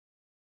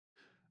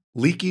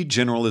Leaky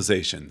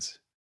generalizations.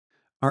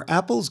 Are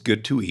apples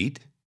good to eat?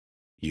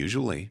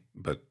 Usually,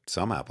 but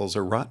some apples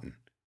are rotten.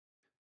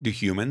 Do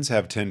humans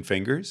have 10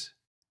 fingers?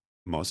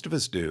 Most of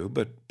us do,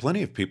 but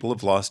plenty of people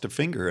have lost a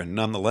finger and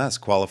nonetheless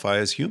qualify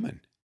as human.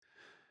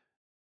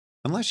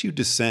 Unless you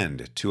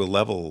descend to a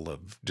level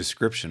of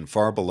description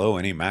far below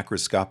any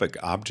macroscopic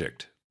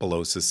object,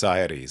 below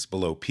societies,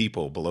 below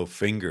people, below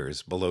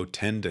fingers, below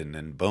tendon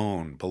and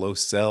bone, below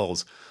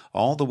cells,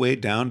 all the way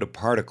down to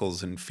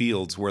particles and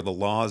fields where the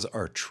laws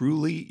are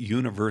truly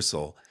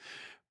universal,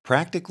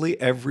 practically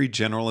every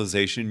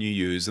generalization you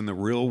use in the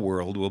real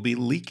world will be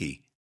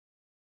leaky,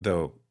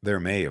 though there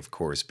may, of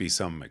course, be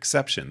some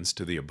exceptions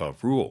to the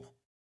above rule.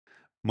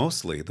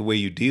 Mostly, the way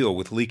you deal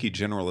with leaky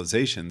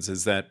generalizations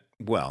is that,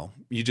 well,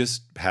 you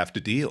just have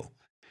to deal.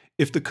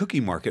 If the cookie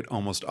market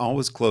almost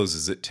always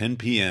closes at 10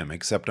 p.m.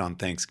 except on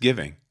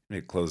Thanksgiving,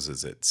 it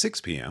closes at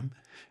 6 p.m.,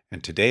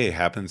 and today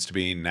happens to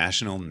be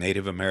National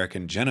Native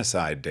American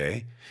Genocide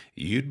Day,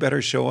 you'd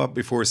better show up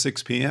before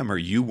 6 p.m. or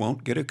you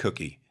won't get a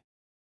cookie.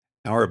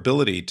 Our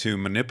ability to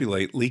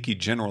manipulate leaky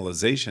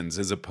generalizations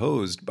is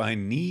opposed by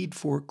need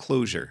for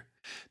closure,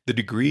 the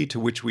degree to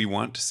which we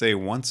want to say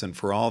once and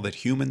for all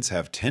that humans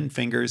have 10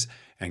 fingers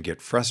and get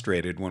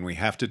frustrated when we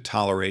have to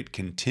tolerate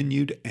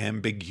continued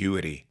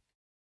ambiguity.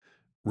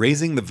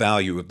 Raising the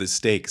value of the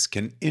stakes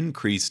can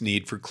increase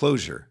need for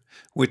closure,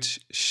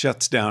 which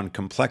shuts down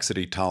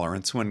complexity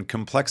tolerance when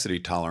complexity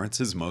tolerance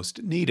is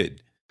most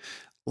needed.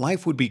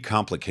 Life would be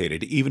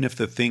complicated even if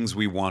the things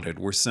we wanted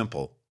were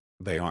simple.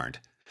 They aren't.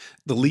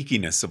 The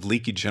leakiness of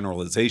leaky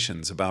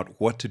generalizations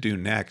about what to do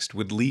next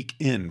would leak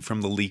in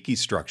from the leaky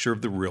structure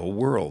of the real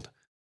world.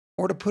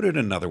 Or to put it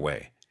another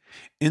way,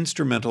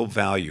 instrumental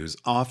values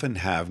often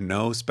have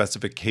no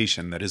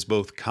specification that is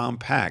both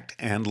compact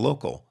and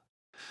local.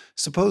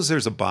 Suppose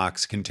there's a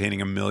box containing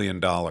 $1 million.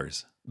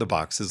 The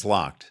box is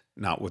locked,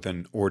 not with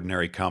an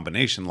ordinary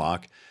combination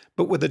lock,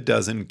 but with a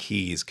dozen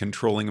keys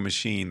controlling a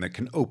machine that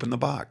can open the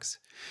box.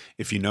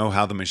 If you know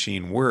how the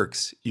machine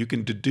works, you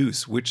can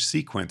deduce which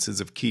sequences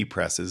of key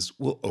presses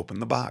will open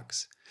the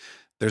box.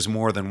 There's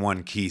more than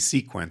one key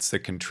sequence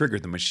that can trigger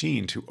the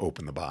machine to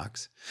open the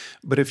box,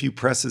 but if you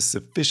press a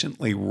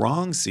sufficiently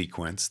wrong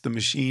sequence, the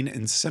machine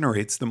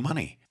incinerates the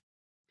money.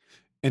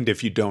 And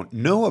if you don't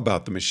know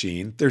about the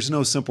machine, there's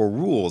no simple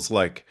rules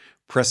like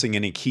pressing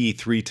any key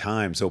 3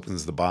 times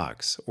opens the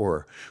box,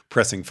 or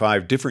pressing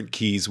 5 different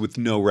keys with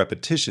no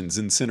repetitions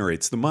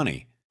incinerates the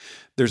money.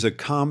 There's a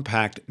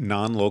compact,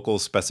 non local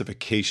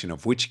specification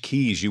of which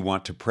keys you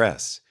want to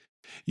press.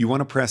 You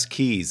want to press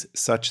keys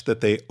such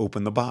that they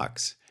open the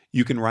box.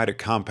 You can write a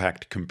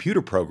compact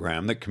computer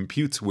program that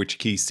computes which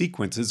key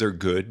sequences are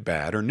good,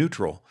 bad, or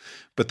neutral.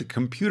 But the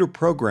computer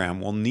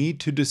program will need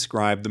to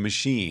describe the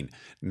machine,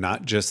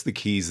 not just the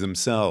keys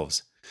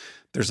themselves.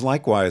 There's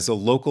likewise a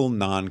local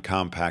non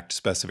compact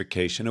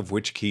specification of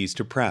which keys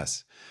to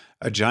press,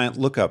 a giant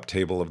lookup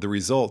table of the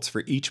results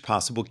for each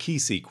possible key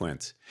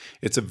sequence.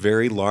 It's a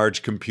very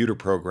large computer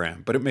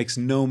program, but it makes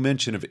no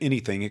mention of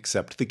anything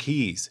except the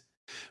keys.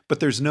 But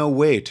there's no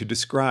way to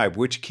describe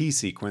which key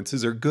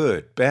sequences are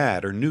good,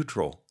 bad, or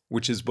neutral,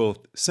 which is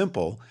both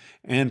simple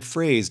and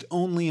phrased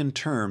only in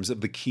terms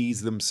of the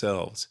keys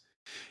themselves.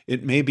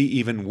 It may be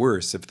even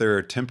worse if there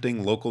are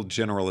tempting local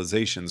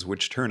generalizations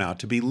which turn out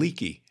to be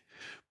leaky.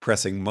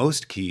 Pressing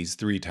most keys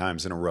 3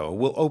 times in a row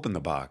will open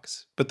the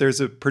box, but there's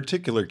a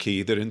particular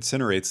key that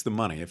incinerates the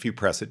money if you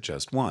press it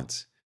just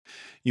once.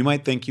 You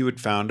might think you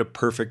had found a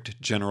perfect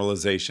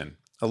generalization,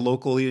 a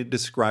locally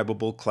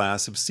describable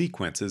class of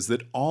sequences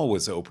that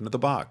always open to the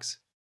box,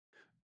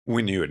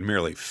 when you had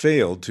merely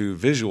failed to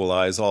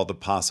visualize all the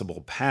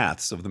possible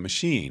paths of the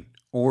machine,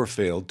 or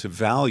failed to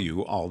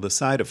value all the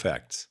side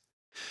effects.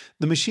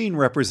 The machine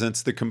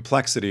represents the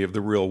complexity of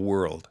the real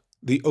world,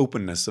 the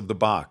openness of the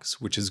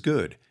box, which is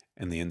good,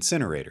 and the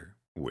incinerator,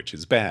 which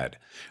is bad,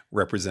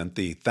 represent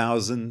the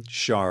thousand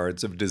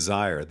shards of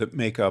desire that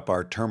make up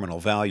our terminal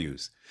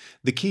values.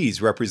 The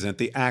keys represent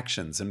the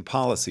actions and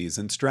policies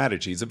and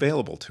strategies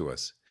available to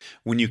us.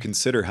 When you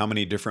consider how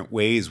many different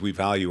ways we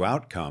value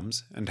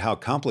outcomes and how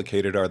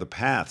complicated are the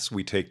paths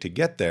we take to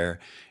get there,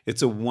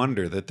 it's a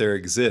wonder that there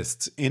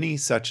exists any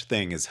such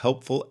thing as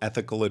helpful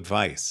ethical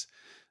advice,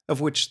 of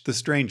which the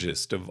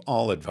strangest of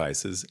all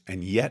advices,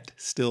 and yet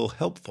still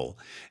helpful,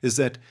 is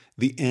that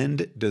the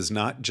end does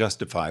not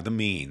justify the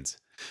means.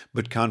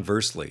 But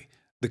conversely,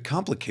 the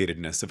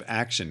complicatedness of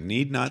action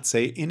need not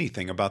say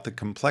anything about the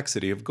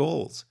complexity of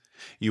goals.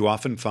 You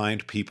often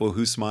find people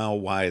who smile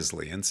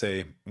wisely and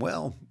say,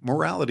 well,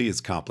 morality is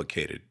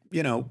complicated.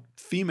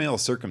 Female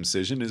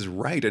circumcision is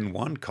right in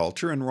one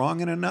culture and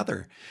wrong in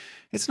another.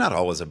 It's not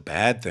always a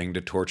bad thing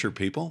to torture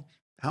people.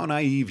 How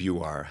naive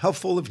you are, how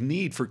full of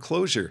need for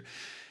closure,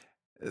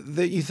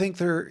 that you think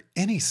there are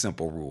any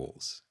simple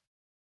rules.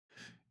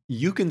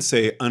 You can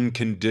say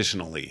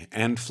unconditionally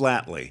and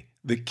flatly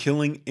that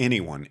killing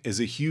anyone is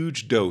a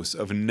huge dose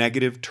of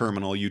negative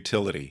terminal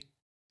utility.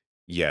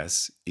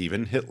 Yes,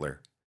 even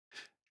Hitler.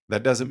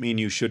 That doesn't mean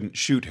you shouldn't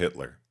shoot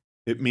Hitler.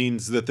 It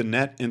means that the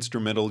net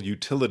instrumental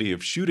utility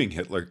of shooting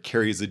Hitler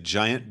carries a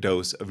giant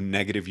dose of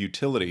negative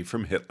utility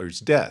from Hitler's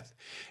death,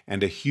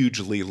 and a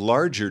hugely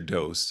larger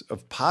dose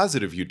of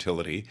positive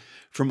utility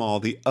from all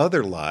the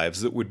other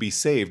lives that would be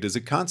saved as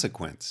a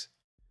consequence.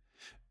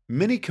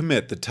 Many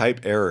commit the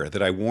type error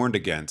that I warned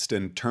against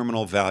in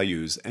terminal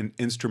values and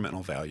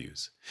instrumental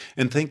values,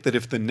 and think that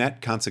if the net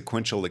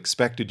consequential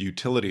expected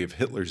utility of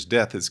Hitler's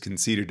death is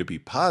conceded to be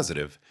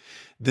positive,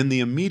 then the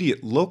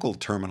immediate local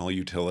terminal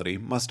utility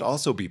must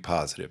also be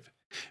positive,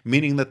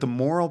 meaning that the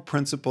moral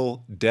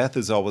principle, death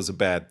is always a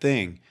bad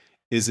thing,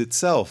 is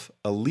itself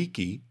a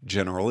leaky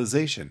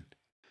generalization.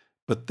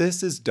 But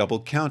this is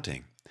double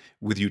counting.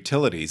 With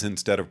utilities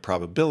instead of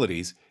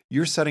probabilities,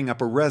 you're setting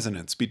up a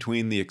resonance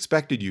between the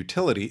expected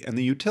utility and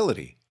the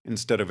utility,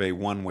 instead of a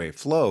one-way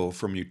flow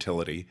from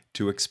utility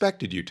to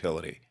expected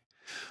utility.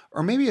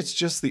 Or maybe it's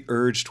just the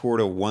urge toward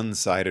a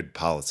one-sided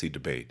policy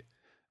debate.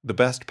 The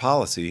best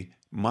policy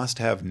must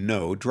have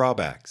no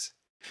drawbacks.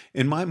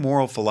 In my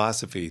moral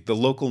philosophy, the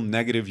local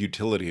negative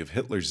utility of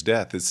Hitler's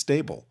death is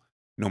stable,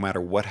 no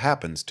matter what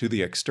happens to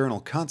the external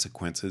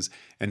consequences,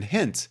 and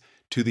hence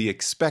to the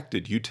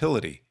expected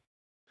utility.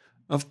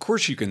 Of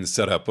course, you can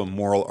set up a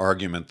moral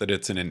argument that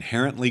it's an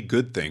inherently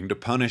good thing to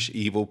punish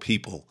evil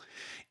people,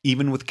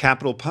 even with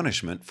capital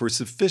punishment for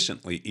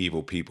sufficiently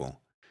evil people.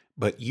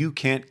 But you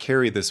can't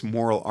carry this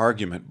moral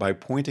argument by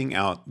pointing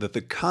out that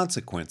the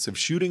consequence of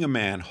shooting a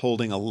man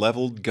holding a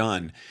leveled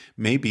gun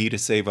may be to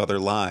save other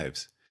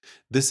lives.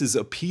 This is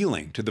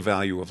appealing to the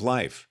value of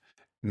life,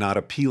 not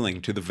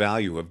appealing to the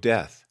value of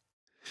death.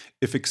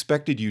 If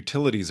expected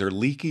utilities are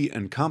leaky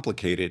and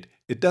complicated,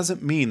 it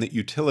doesn't mean that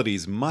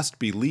utilities must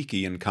be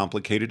leaky and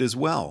complicated as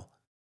well.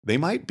 They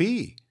might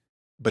be,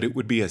 but it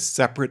would be a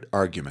separate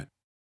argument.